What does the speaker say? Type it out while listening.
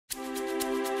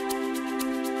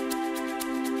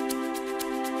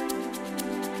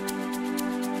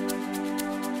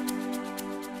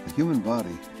The human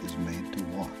body is made to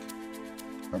walk.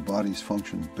 Our bodies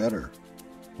function better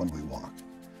when we walk.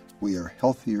 We are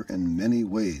healthier in many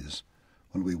ways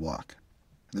when we walk.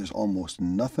 There's almost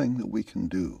nothing that we can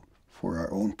do for our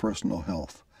own personal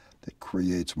health that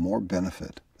creates more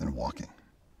benefit than walking.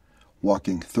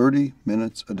 Walking 30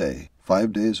 minutes a day,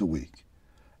 5 days a week,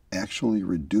 actually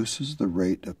reduces the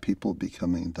rate of people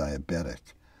becoming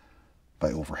diabetic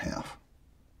by over half.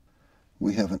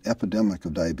 We have an epidemic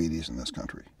of diabetes in this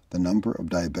country. The number of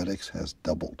diabetics has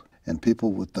doubled, and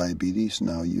people with diabetes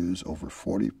now use over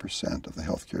 40% of the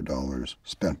healthcare dollars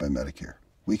spent by Medicare.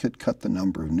 We could cut the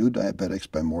number of new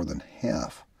diabetics by more than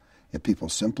half if people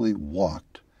simply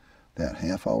walked that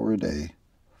half hour a day,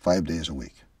 5 days a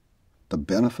week. The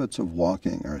benefits of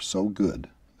walking are so good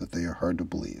that they are hard to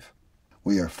believe.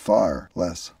 We are far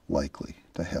less likely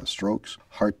to have strokes,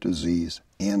 heart disease,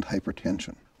 and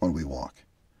hypertension when we walk.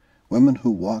 Women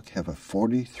who walk have a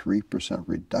 43%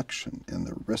 reduction in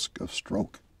the risk of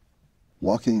stroke.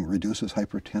 Walking reduces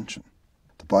hypertension.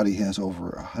 The body has over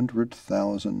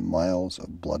 100,000 miles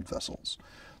of blood vessels.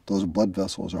 Those blood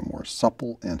vessels are more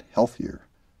supple and healthier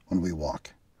when we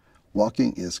walk.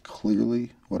 Walking is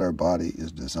clearly what our body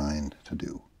is designed to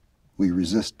do. We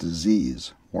resist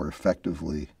disease more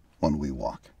effectively when we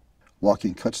walk.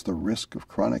 Walking cuts the risk of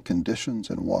chronic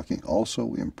conditions, and walking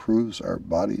also improves our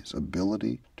body's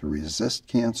ability to resist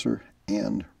cancer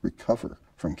and recover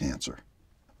from cancer.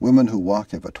 Women who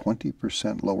walk have a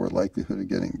 20% lower likelihood of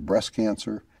getting breast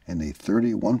cancer and a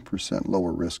 31%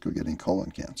 lower risk of getting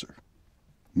colon cancer.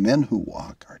 Men who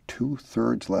walk are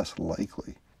 2/3 less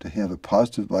likely to have a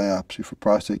positive biopsy for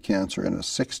prostate cancer and a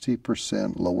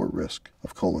 60% lower risk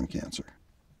of colon cancer.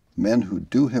 Men who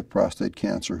do have prostate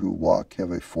cancer who walk have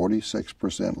a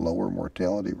 46% lower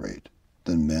mortality rate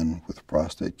than men with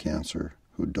prostate cancer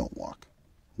who don't walk.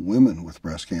 Women with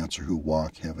breast cancer who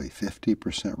walk have a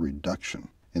 50% reduction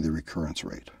in the recurrence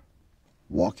rate.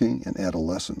 Walking in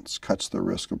adolescence cuts the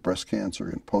risk of breast cancer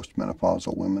in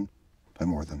postmenopausal women by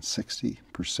more than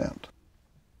 60%.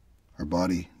 Our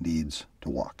body needs to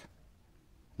walk.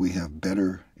 We have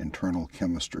better internal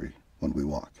chemistry when we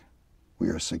walk. We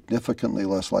are significantly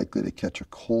less likely to catch a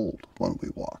cold when we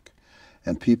walk.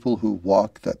 And people who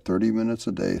walk that 30 minutes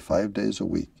a day, 5 days a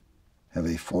week, have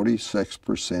a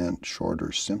 46%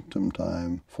 shorter symptom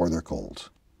time for their colds.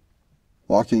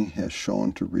 Walking has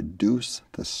shown to reduce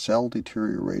the cell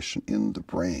deterioration in the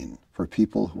brain for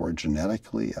people who are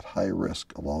genetically at high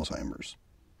risk of Alzheimer's.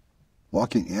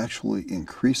 Walking actually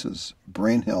increases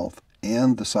brain health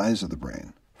and the size of the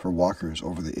brain for walkers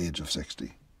over the age of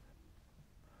 60.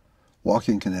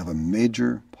 Walking can have a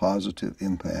major positive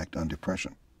impact on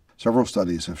depression. Several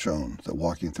studies have shown that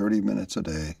walking 30 minutes a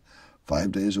day,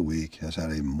 5 days a week, has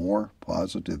had a more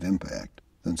positive impact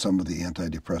than some of the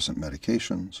antidepressant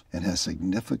medications and has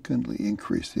significantly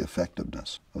increased the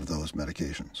effectiveness of those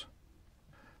medications.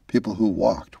 People who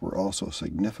walked were also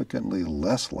significantly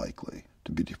less likely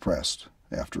to be depressed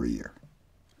after a year.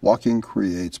 Walking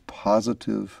creates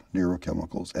positive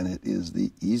neurochemicals, and it is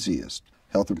the easiest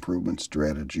health improvement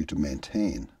strategy to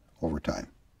maintain over time.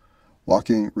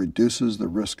 Walking reduces the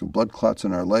risk of blood clots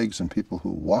in our legs, and people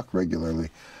who walk regularly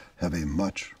have a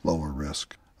much lower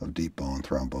risk of deep bone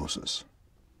thrombosis.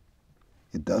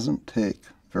 It doesn't take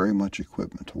very much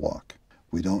equipment to walk.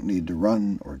 We don't need to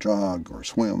run or jog or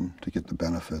swim to get the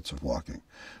benefits of walking.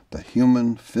 The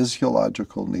human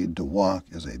physiological need to walk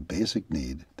is a basic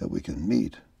need that we can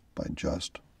meet by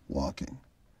just walking.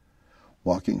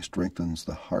 Walking strengthens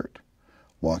the heart.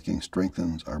 Walking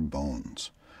strengthens our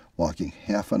bones. Walking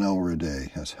half an hour a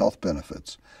day has health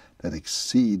benefits that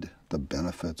exceed the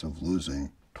benefits of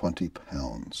losing 20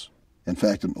 pounds. In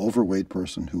fact, an overweight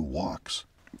person who walks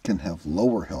can have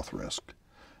lower health risk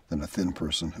than a thin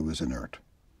person who is inert.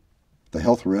 The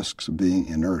health risks of being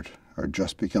inert are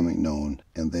just becoming known,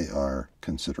 and they are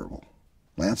considerable.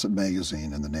 Lancet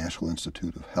Magazine and the National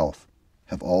Institute of Health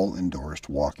have all endorsed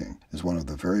walking as one of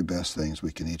the very best things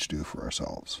we can each do for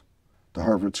ourselves. The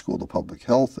Harvard School of Public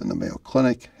Health and the Mayo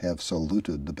Clinic have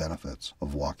saluted the benefits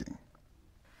of walking.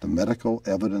 The medical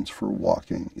evidence for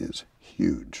walking is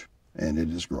huge, and it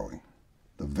is growing.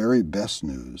 The very best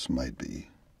news might be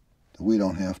that we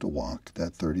don't have to walk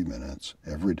that 30 minutes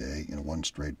every day in one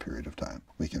straight period of time.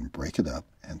 We can break it up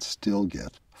and still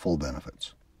get full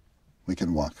benefits. We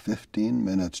can walk 15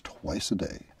 minutes twice a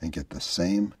day and get the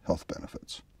same health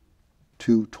benefits.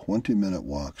 2 20-minute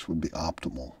walks would be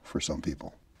optimal for some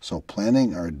people. So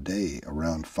planning our day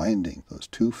around finding those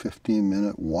 2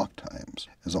 15-minute walk times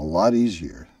is a lot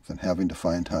easier than having to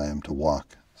find time to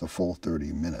walk the full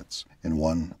 30 minutes in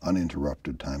one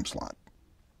uninterrupted time slot.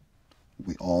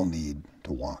 We all need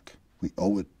to walk. We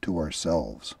owe it to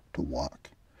ourselves to walk.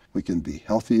 We can be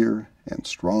healthier and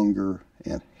stronger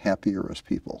and happier as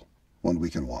people when we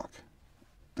can walk.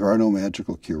 There are no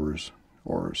magical cures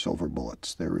or silver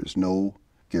bullets. There is no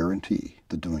guarantee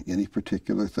that doing any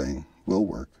particular thing will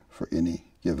work for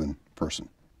any given person.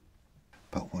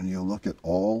 But when you look at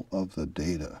all of the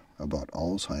data about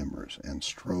Alzheimer's and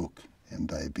stroke and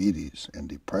diabetes and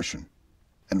depression,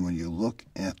 and when you look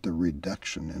at the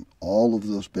reduction in all of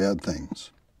those bad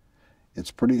things,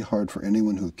 it's pretty hard for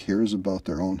anyone who cares about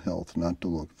their own health not to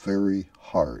look very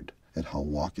hard at how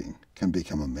walking can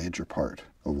become a major part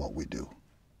of what we do.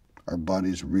 Our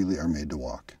bodies really are made to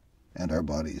walk, and our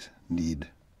bodies need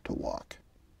to walk.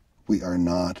 We are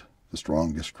not the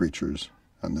strongest creatures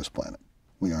on this planet.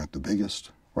 We aren't the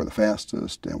biggest or the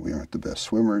fastest, and we aren't the best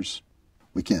swimmers.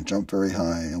 We can't jump very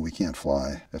high, and we can't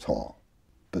fly at all.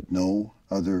 But no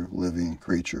other living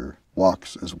creature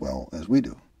walks as well as we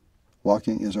do.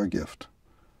 Walking is our gift.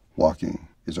 Walking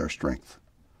is our strength.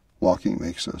 Walking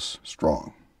makes us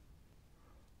strong.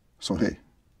 So hey,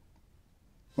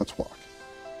 let's walk.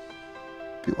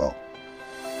 Be well.